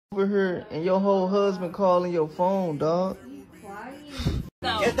over here and your whole husband calling your phone, dog.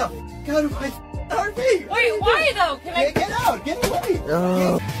 Get the out of my RV. Wait, why though? Can I get out? Get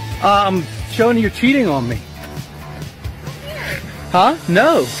away. I'm showing you're cheating on me. Huh?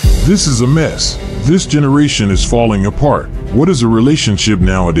 No. This is a mess. This generation is falling apart. What is a relationship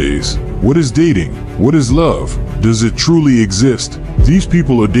nowadays? What is dating? What is love? Does it truly exist? These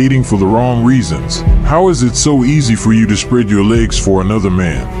people are dating for the wrong reasons. How is it so easy for you to spread your legs for another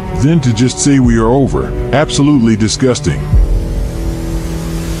man, then to just say we are over? Absolutely disgusting.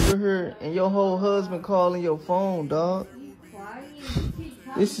 Over here and your whole husband calling your phone, dog.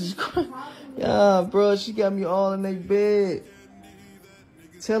 This is crazy. Yeah, bro, she got me all in their bed.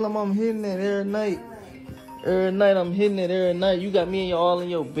 Tell him I'm hitting it every night. Every night I'm hitting it every night. You got me all in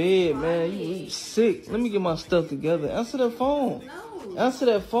your bed, man. You sick. Let me get my stuff together. Answer that phone. Answer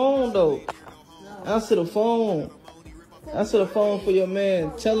that phone, though. Answer the phone. Answer the phone for your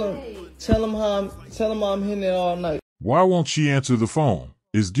man. Tell him how I'm hitting it all night. Why won't she answer the phone?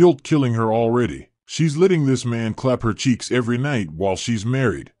 Is guilt killing her already? She's letting this man clap her cheeks every night while she's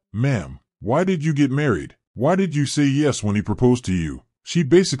married. Ma'am, why did you get married? Why did you say yes when he proposed to you? She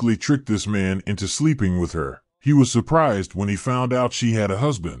basically tricked this man into sleeping with her. He was surprised when he found out she had a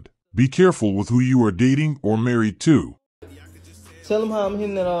husband. Be careful with who you are dating or married to. Tell him how I'm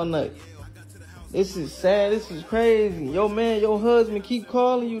hitting it all night. This is sad. This is crazy. Yo, man, your husband keep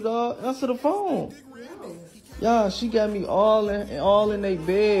calling you, dog. Answer the phone. Yeah, she got me all in their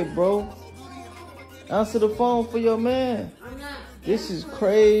bed, bro. Answer the phone for your man. This is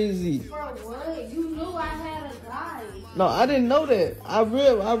crazy. Bro, what? You knew I had a guy. No, I didn't know that. I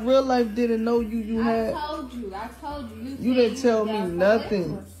real life didn't know you had. I told you. You didn't tell me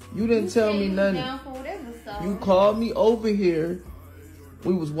nothing. You didn't tell me nothing. You called me over here.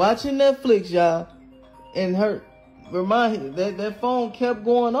 We was watching Netflix, y'all, and that phone kept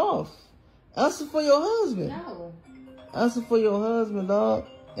going off. Answer for your husband. No. Answer for your husband, dog.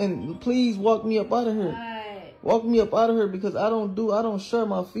 And please walk me up out of here. Right. Walk me up out of here because I don't share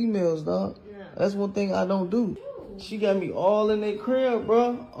my females, dog. No. That's one thing I don't do. She got me all in their crib,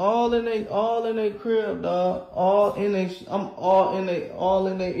 bro. All in their crib, dog. I'm all in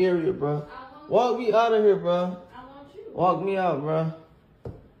their area, bro. Walk me out of here, bro. I want you. Walk me out, bro.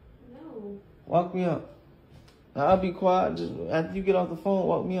 No. Walk me up. Now, I'll be quiet. Just after you get off the phone,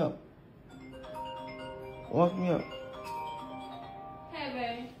 walk me up. Walk me up. Hey,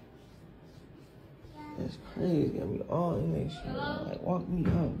 babe. That's crazy. Got me all in their shit. Hello? Like, walk me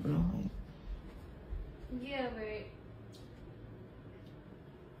up, bro. Yeah, babe.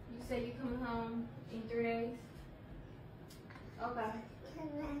 You say you coming home in 3 days? Okay.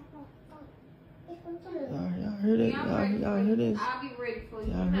 Y'all hear that? Y'all hear this? I'll be ready for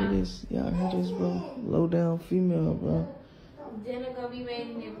you. Y'all hear this? Y'all hear this, bro? Low down female, bro. Dinner gonna be made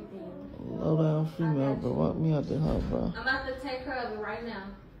and everything. Low down female, bro. Walk me out the house, bro. I'm about to take care of it right now.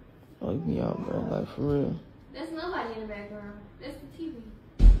 Walk me out, bro. Like, for real. There's nobody in the background. That's the TV.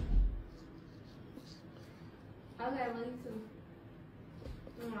 Okay, love you too.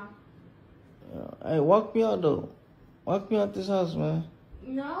 Hey, walk me out, though. Walk me out this house, man.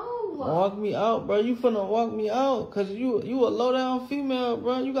 No. Walk me out, bro. You finna walk me out. Cause you a low down female,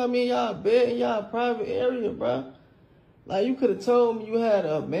 bro. You got me in y'all bed, in y'all private area, bro. Like, you could have told me you had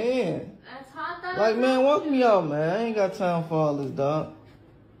a man. That's hot, though. Like, man, walk me out, man. I ain't got time for all this, dog.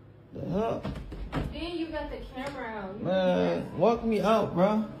 The hell? Then you got the camera out. Man, walk me out,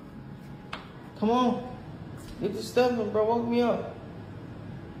 bro. Come on. Get the stepping, bro. Walk me out.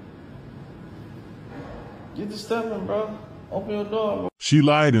 Get the stepping, bro. Open your door, bro. She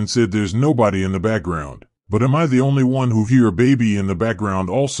lied and said there's nobody in the background. But am I the only one who hear a baby in the background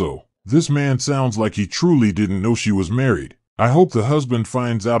also? This man sounds like he truly didn't know she was married. I hope the husband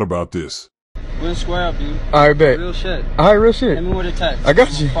finds out about this. We're gonna square up, dude. Alright, bet. Real shit. Alright, real shit. Hit me with a text. I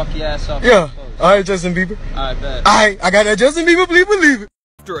got you. Fuck your ass up. Yeah. Alright, Justin Bieber. Alright, bet. Alright, I got that Justin Bieber, believe it.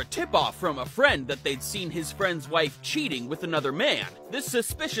 After a tip-off from a friend that they'd seen his friend's wife cheating with another man, this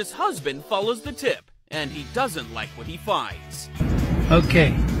suspicious husband follows the tip, and he doesn't like what he finds.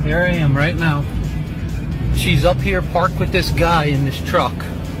 Okay, here I am right now. She's up here parked with this guy in this truck.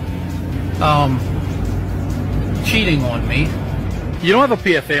 Cheating on me. You don't have a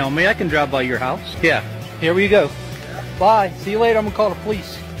PFA on me. I can drive by your house. Yeah, here we go. Bye. See you later. I'm gonna call the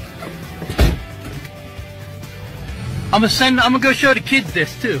police. I'm gonna go show the kids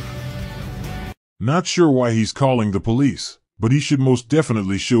this too. Not sure why he's calling the police, but he should most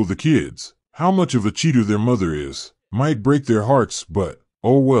definitely show the kids how much of a cheater their mother is. Might break their hearts, but,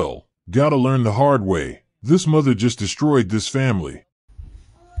 oh well, gotta learn the hard way. This mother just destroyed this family.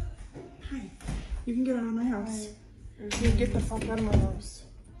 Hi. You can get out of my house. You get the fuck out of my house.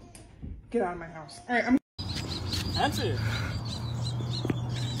 Get out of my house. All right, I'm... Answer.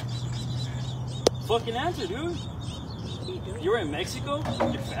 Fucking answer, dude. What are you doing? You're in Mexico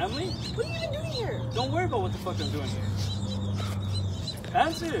with your family? What are you even doing here? Don't worry about what the fuck I'm doing here.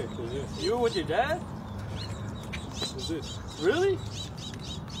 Answer. You were with your dad? Who's this? Really?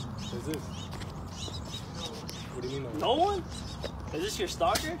 Who's this? What do you mean? No one? Is this your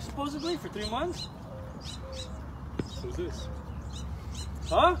stalker, supposedly, for 3 months? Who's this?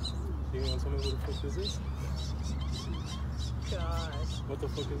 Huh? You want to tell me who the fuck this is? God. What the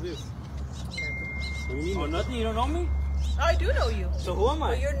fuck is this? Nothing. What do you mean? Oh, nothing? You don't know me? I do know you. So who am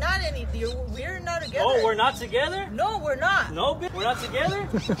I? But you're not anything. We're not together. Oh, we're not together? No, we're not. No, bitch, we're not together?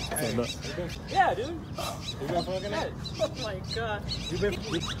 Yeah, dude. You been fucking it? Oh my God. You been...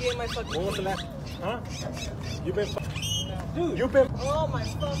 Give me my fucking When was the keys. last... Huh? You been... Dude. You been... Oh my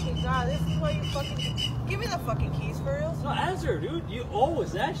fucking God. This is why you fucking... Give me the fucking keys for real. No, answer, dude. You owe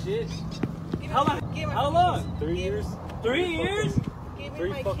us that shit. Give me How my- long? give me How my long? 3 years? 3 years? Give me 3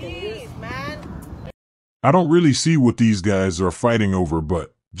 my fucking keys, years. man. I don't really see what these guys are fighting over,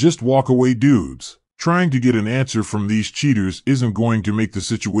 but just walk away, dudes. Trying to get an answer from these cheaters isn't going to make the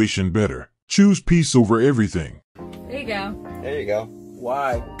situation better. Choose peace over everything. There you go. There you go.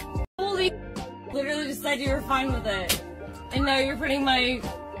 Why? Holy, literally just said you were fine with it. And now you're putting my...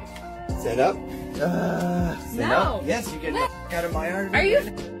 Stand up. Stand No. up. Yes, you get the f out of my RV. Are you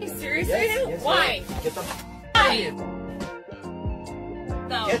f***ing serious right now? Yes, Why? Get the f Why?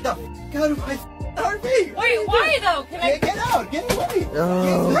 No. Get the f out of my RV. Wait, why though? Can I... Get out. Get away.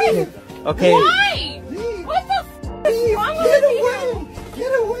 Oh, Get okay. Why? Leave. What the f*** is Leave. wrong Get with away. you?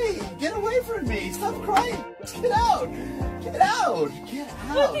 Get away. Get away from me. Stop crying. Get out. Get out. Get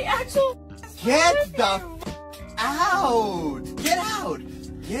What out. the actual... Get the f out. Get out.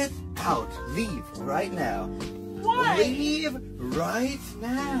 Get out. Leave right now. Why? Leave right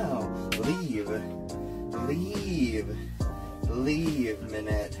now. Leave. Leave. Leave,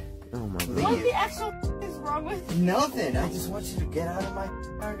 Minette. Oh my God. What Leave. the actual is wrong with you? Nothing. I just want you to get out of my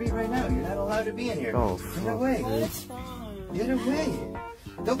RV right now. You're not allowed to be in here. Oh, Get fuck. away. What's wrong? Get away.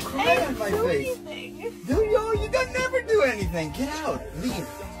 Don't I cry didn't on my do face. anything. Do you? You don't never do anything. Get out. Leave.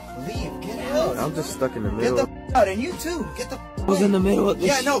 Leave. Get out. I'm just stuck in the Get middle. the f out. And you too. Get the f I was in the middle of this.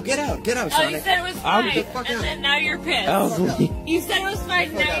 Yeah, no, get out. Get out, Oh, you Sonic. said it was I'm fine, the fuck and out. then now you're pissed. I was like, You said it was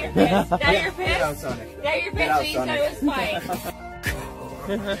fine, now you're pissed. Now you're Get out, pissed. Sonic. Now you're Get pissed, out, so you said it was fine.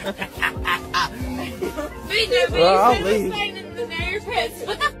 But Well, I'll you said it leave. was fine, and then now you're pissed.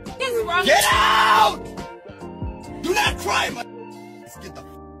 What the f*** is wrong Get with out! Do not cry, my. Get the f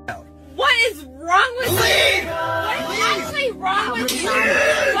out. What is wrong with Leave! you? What is Leave! actually wrong with you?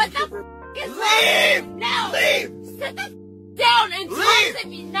 Leave! What the f*** is Leave! wrong? No! Leave! Sit the f*** down and Leave! talk to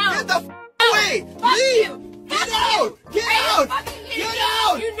me. No! Get the f away! Fuck Leave! you! Get Fuck out! you! Get Are you out! fucking kidding Get me?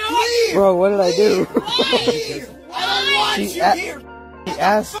 out! You know Leave! bro, what did I do? Leave! I don't want She you a- here! She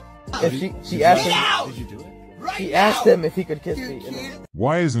asked if she asked Get him. out! Did you do it? Right She now! asked him if he could kiss You me. And kid.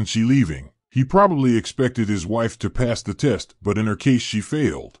 Why isn't she leaving? He probably expected his wife to pass the test, but in her case she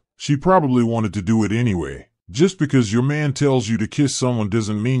failed. She probably wanted to do it anyway. Just because your man tells you to kiss someone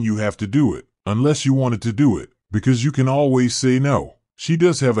doesn't mean you have to do it, unless you wanted to do it, because you can always say no. She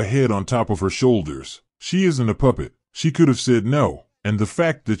does have a head on top of her shoulders. She isn't a puppet. She could have said no, and the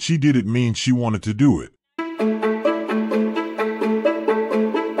fact that she did it means she wanted to do it.